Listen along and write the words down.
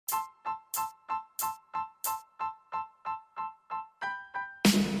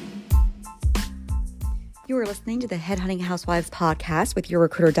You are listening to the Headhunting Housewives podcast with your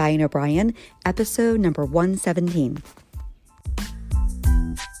recruiter, Diane O'Brien, episode number 117.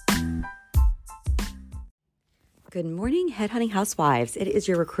 Good morning, Headhunting Housewives. It is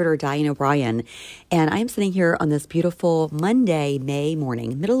your recruiter, Diane O'Brien, and I am sitting here on this beautiful Monday, May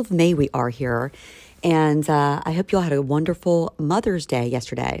morning. Middle of May we are here, and I hope you all had a wonderful Mother's Day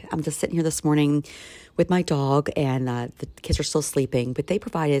yesterday. I'm just sitting here this morning with my dog, and the kids are still sleeping, but they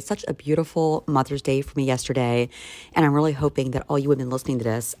provided such a beautiful Mother's Day for me yesterday, and I'm really hoping that all you women listening to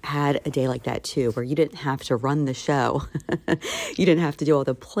this had a day like that too, where you didn't have to run the show. You didn't have to do all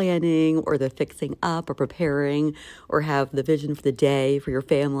the planning or the fixing up or preparing or have the vision for the day for your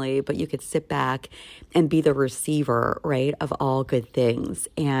family, but you could sit back and be the receiver, right, of all good things.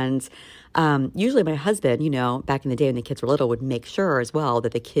 And usually my husband, back in the day when the kids were little, would make sure as well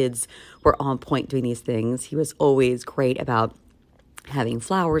that the kids were on point doing these things. He was always great about having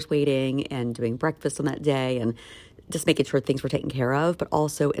flowers waiting and doing breakfast on that day and just making sure things were taken care of, but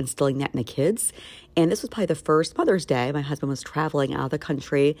also instilling that in the kids. And this was probably the first Mother's Day. My husband was traveling out of the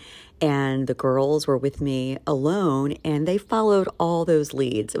country and the girls were with me alone, and they followed all those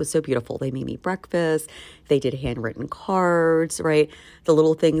leads. It was so beautiful. They made me breakfast. They did handwritten cards, right? The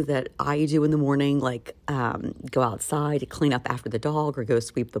little things that I do in the morning, like go outside to clean up after the dog or go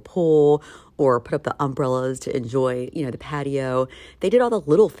sweep the pool or put up the umbrellas to enjoy, the patio. They did all the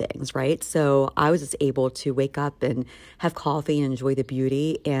little things, right? So I was just able to wake up and have coffee and enjoy the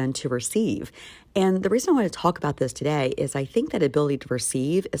beauty and to receive. And the reason I want to talk about this today is I think that ability to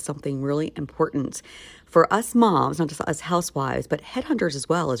receive is something really important for us moms, not just us housewives, but headhunters as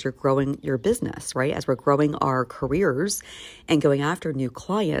well, as you're growing your business, right? As we're growing our careers and going after new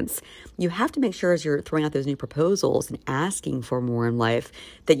clients, you have to make sure as you're throwing out those new proposals and asking for more in life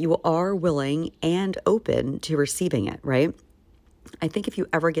that you are willing and open to receiving it, right? I think if you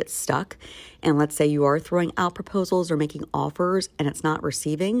ever get stuck and let's say you are throwing out proposals or making offers and it's not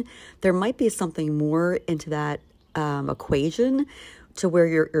receiving, there might be something more into that equation to where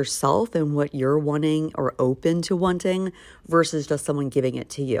you're yourself and what you're wanting or open to wanting versus just someone giving it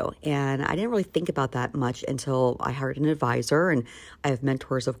to you. And I didn't really think about that much until I hired an advisor, and I have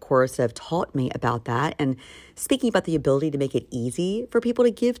mentors, of course, that have taught me about that. And speaking about the ability to make it easy for people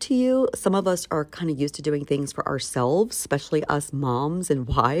to give to you, some of us are kind of used to doing things for ourselves, especially us moms and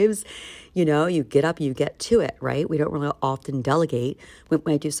wives. You get up, you get to it, right? We don't really often delegate. We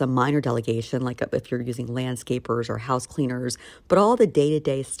might do some minor delegation, like if you're using landscapers or house cleaners, but all the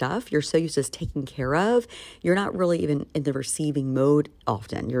day-to-day stuff you're so used to taking care of, you're not really even in the receiving mode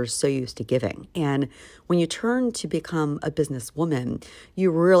often. You're so used to giving. And when you turn to become a businesswoman,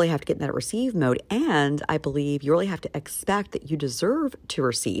 you really have to get in that receive mode. And I believe you really have to expect that you deserve to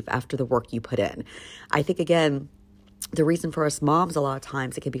receive after the work you put in. I think, again, the reason for us moms, a lot of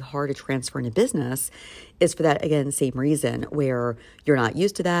times it can be hard to transfer into business is for that, again, same reason where you're not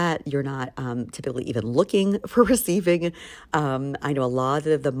used to that. You're not typically even looking for receiving. I know a lot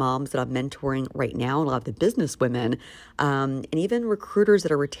of the moms that I'm mentoring right now, a lot of the business women, and even recruiters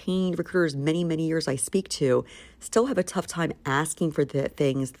that are retained recruiters many, many years I speak to, still have a tough time asking for the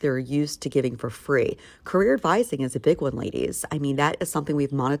things they're used to giving for free. Career advising is a big one, ladies. I mean, that is something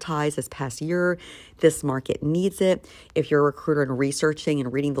we've monetized this past year. This market needs it. If you're a recruiter and researching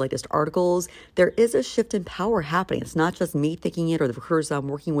and reading the latest articles, there is a shift in power happening. It's not just me thinking it or the recruiters I'm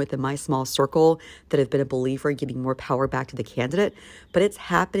working with in my small circle that have been a believer in giving more power back to the candidate, but it's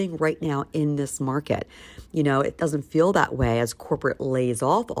happening right now in this market. It doesn't feel that way as corporate lays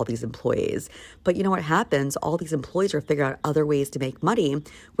off all these employees, but you know what happens? All these employees are figuring out other ways to make money,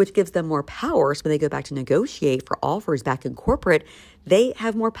 which gives them more power. So when they go back to negotiate for offers back in corporate, they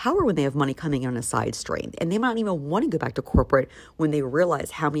have more power when they have money coming in on a side stream. And they might not even want to go back to corporate when they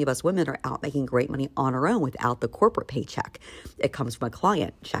realize how many of us women are out making great money on our own without the corporate paycheck. It comes from a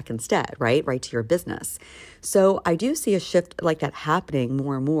client check instead, right? Right to your business. So I do see a shift like that happening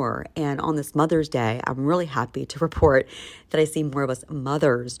more and more. And on this Mother's Day, I'm really happy to report that I see more of us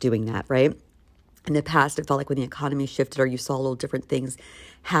mothers doing that, right? In the past, it felt like when the economy shifted or you saw little different things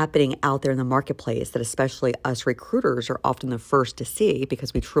happening out there in the marketplace that especially us recruiters are often the first to see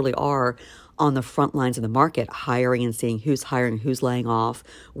because we truly are on the front lines of the market, hiring and seeing who's hiring, who's laying off,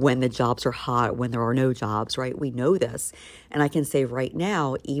 when the jobs are hot, when there are no jobs, right? We know this. And I can say right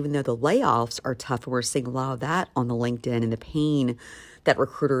now, even though the layoffs are tough, and we're seeing a lot of that on the LinkedIn and the pain that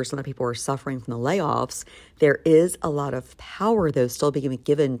recruiters and other people are suffering from the layoffs, there is a lot of power, though, still being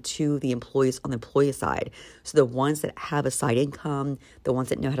given to the employees on the employee side. So the ones that have a side income, the ones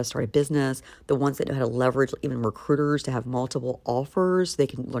that know how to start a business, the ones that know how to leverage even recruiters to have multiple offers, so they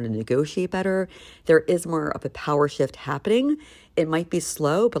can learn to negotiate better. There is more of a power shift happening. It might be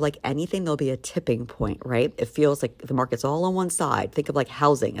slow, but like anything, there'll be a tipping point, right? It feels like the market's all on one side. Think of like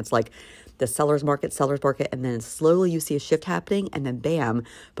housing. It's like the seller's market, and then slowly you see a shift happening, and then bam,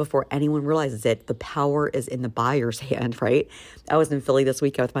 before anyone realizes it, the power is in the buyer's hand, right? I was in Philly this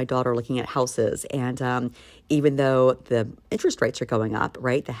weekend with my daughter looking at houses, and even though the interest rates are going up,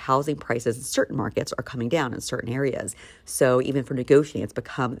 right, the housing prices in certain markets are coming down in certain areas. So even for negotiating, it's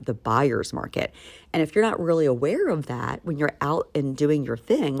become the buyer's market. And if you're not really aware of that when you're out and doing your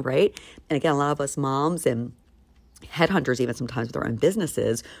thing, right, and again, a lot of us moms and headhunters, even sometimes with our own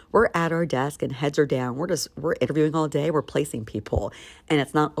businesses, we're at our desk and heads are down. We're interviewing all day. We're placing people. And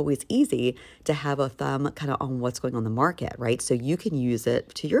it's not always easy to have a thumb kind of on what's going on in the market, right? So you can use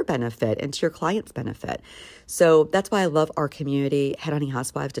it to your benefit and to your client's benefit. So that's why I love our community, Headhunting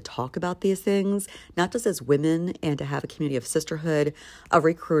Housewives, to talk about these things, not just as women and to have a community of sisterhood, of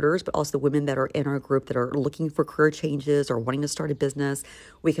recruiters, but also the women that are in our group that are looking for career changes or wanting to start a business.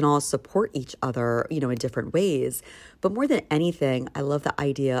 We can all support each other, in different ways. But more than anything, I love the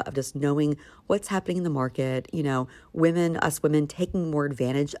idea of just knowing what's happening in the market, us women taking more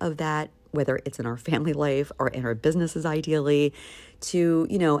advantage of that, whether it's in our family life or in our businesses, ideally,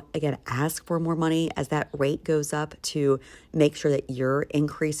 to, again, ask for more money as that rate goes up, to make sure that you're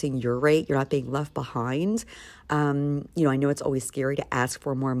increasing your rate, you're not being left behind. I know it's always scary to ask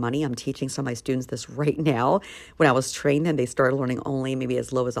for more money. I'm teaching some of my students this right now. When I was training them, they started learning only maybe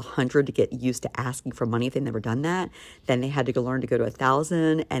as low as 100 to get used to asking for money if they'd never done that. Then they had to learn to go to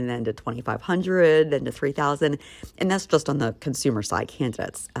 1,000 and then to 2,500, then to 3,000. And that's just on the consumer side,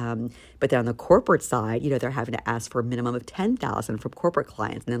 candidates. But then on the corporate side, they're having to ask for a minimum of 10,000 from corporate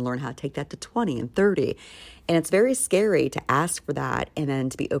clients and then learn how to take that to 20 and 30. And it's very scary to ask for that and then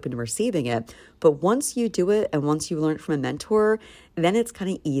to be open to receiving it. But once you do it and once you learn it from a mentor, then it's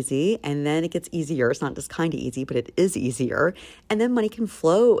kind of easy, and then it gets easier. It's not just kind of easy, but it is easier. And then money can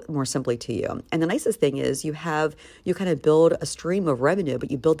flow more simply to you. And the nicest thing is you kind of build a stream of revenue,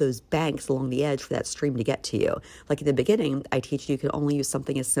 but you build those banks along the edge for that stream to get to you. Like in the beginning, I teach you can only use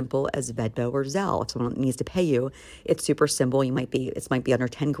something as simple as Venmo or Zelle. If someone needs to pay you, it's super simple. It might be under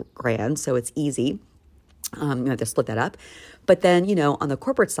 10 grand, so it's easy. You have to split that up. But then, on the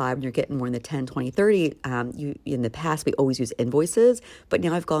corporate side, when you're getting more in the 10, 20, 30, in the past, we always use invoices, but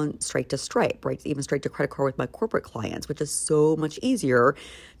now I've gone straight to Stripe, right? Even straight to credit card with my corporate clients, which is so much easier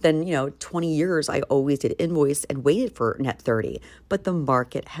than, 20 years, I always did invoice and waited for net 30. But the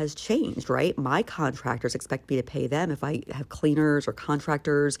market has changed, right? My contractors expect me to pay them. If I have cleaners or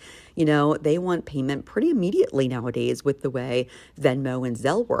contractors, they want payment pretty immediately nowadays with the way Venmo and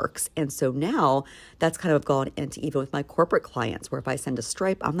Zelle works. And so now that's kind of gone into even with my corporate clients, where if I send a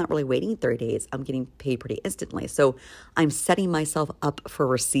Stripe, I'm not really waiting 30 days. I'm getting paid pretty instantly. So I'm setting myself up for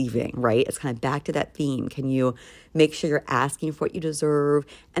receiving, right? It's kind of back to that theme. Can you make sure you're asking for what you deserve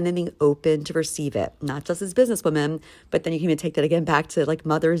and then being open to receive it? Not just as businesswomen, but then you can even take that again back to like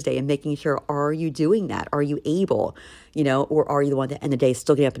Mother's Day and making sure, are you doing that? Are you able, or are you the one at the end of the day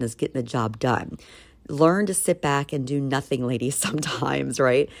still getting up and just getting the job done? Learn to sit back and do nothing, ladies, sometimes,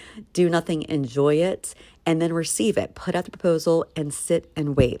 right? Do nothing, enjoy it, and then receive it. Put out the proposal and sit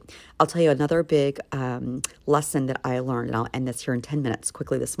and wait. I'll tell you another big lesson that I learned, and I'll end this here in 10 minutes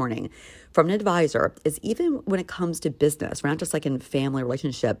quickly this morning, from an advisor, is even when it comes to business, we're not just like in family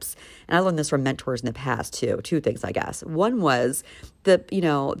relationships, and I learned this from mentors in the past too. Two things, I guess. One was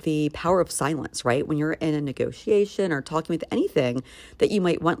the power of silence, right? When you're in a negotiation or talking with anything that you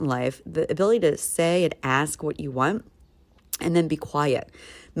might want in life, the ability to say and ask what you want and then be quiet.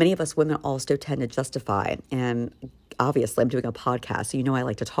 Many of us women also tend to justify, and obviously I'm doing a podcast, so I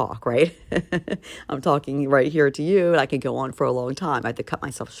like to talk, right? I'm talking right here to you, and I can go on for a long time. I have to cut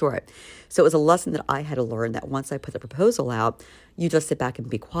myself short. So it was a lesson that I had to learn, that once I put the proposal out, you just sit back and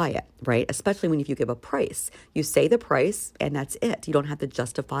be quiet, right? Especially if you give a price. You say the price, and that's it. You don't have to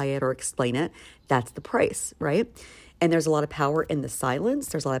justify it or explain it. That's the price, right? And there's a lot of power in the silence.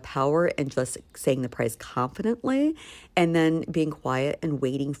 There's a lot of power in just saying the price confidently and then being quiet and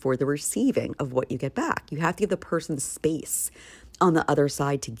waiting for the receiving of what you get back. You have to give the person space on the other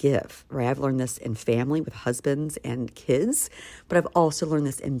side to give, right? I've learned this in family with husbands and kids, but I've also learned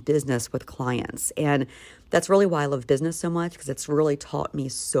this in business with clients. And that's really why I love business so much, because it's really taught me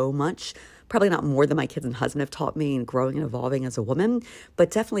so much. Probably not more than my kids and husband have taught me in growing and evolving as a woman,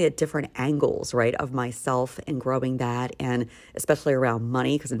 but definitely at different angles, right, of myself and growing that, and especially around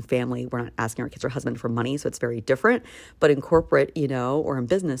money, because in family, we're not asking our kids or husband for money, so it's very different. But in corporate, or in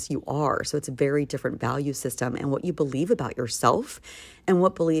business, you are. So it's a very different value system and what you believe about yourself and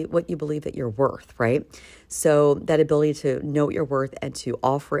what you believe that you're worth, right? So that ability to know what you're worth and to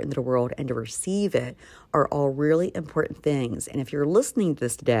offer it into the world and to receive it are all really important things. And if you're listening to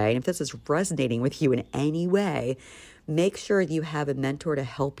this today, and if this is resonating with you in any way, make sure you have a mentor to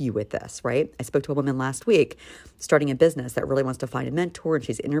help you with this, right? I spoke to a woman last week starting a business that really wants to find a mentor, and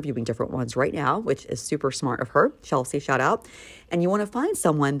she's interviewing different ones right now, which is super smart of her. Chelsea, shout out. And you want to find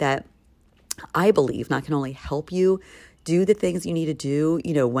someone that I believe not can only help you do the things you need to do,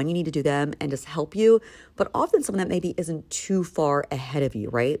 when you need to do them and just help you, but often someone that maybe isn't too far ahead of you,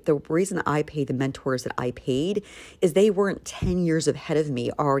 right? The reason I paid the mentors that I paid is they weren't 10 years ahead of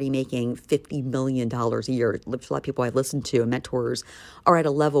me already making $50 million a year. A lot of people I listen to and mentors are at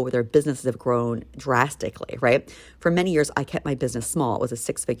a level where their businesses have grown drastically, right? For many years, I kept my business small. It was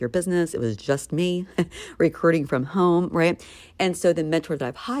a 6-figure business. It was just me recruiting from home, right? And so the mentors that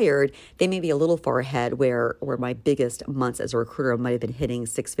I've hired, they may be a little far ahead where my biggest months as a recruiter might have been hitting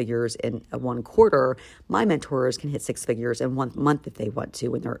 6 figures in one quarter. My mentors can hit 6 figures in 1 month if they want to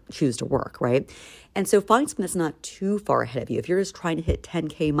when they choose to work, right? And so find someone that's not too far ahead of you. If you're just trying to hit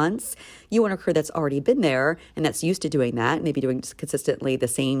 10K months, you want a career that's already been there and that's used to doing that, maybe doing consistently the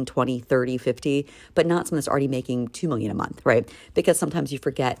same 20, 30, 50, but not someone that's already making 2 million a month, right? Because sometimes you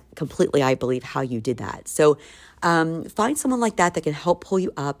forget completely, I believe, how you did that. So find someone like that can help pull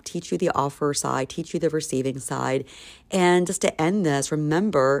you up, teach you the offer side, teach you the receiving side. And just to end this,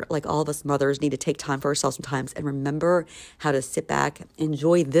 remember, like all of us mothers need to take time for ourselves sometimes and remember how to sit back,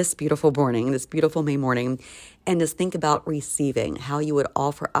 enjoy this beautiful morning, this beautiful May morning, and just think about receiving, how you would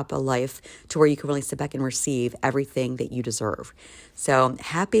offer up a life to where you can really sit back and receive everything that you deserve. So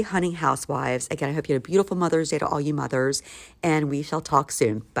happy hunting housewives. Again, I hope you had a beautiful Mother's Day to all you mothers, and we shall talk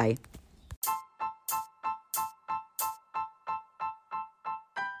soon. Bye.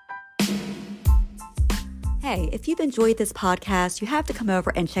 Hey, if you've enjoyed this podcast, you have to come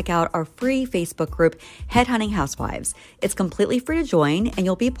over and check out our free Facebook group, Headhunting Housewives. It's completely free to join, and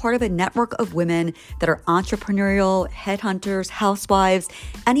you'll be part of a network of women that are entrepreneurial, headhunters, housewives,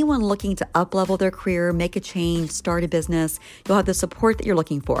 anyone looking to up-level their career, make a change, start a business. You'll have the support that you're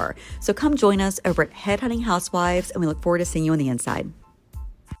looking for. So come join us over at Headhunting Housewives, and we look forward to seeing you on the inside.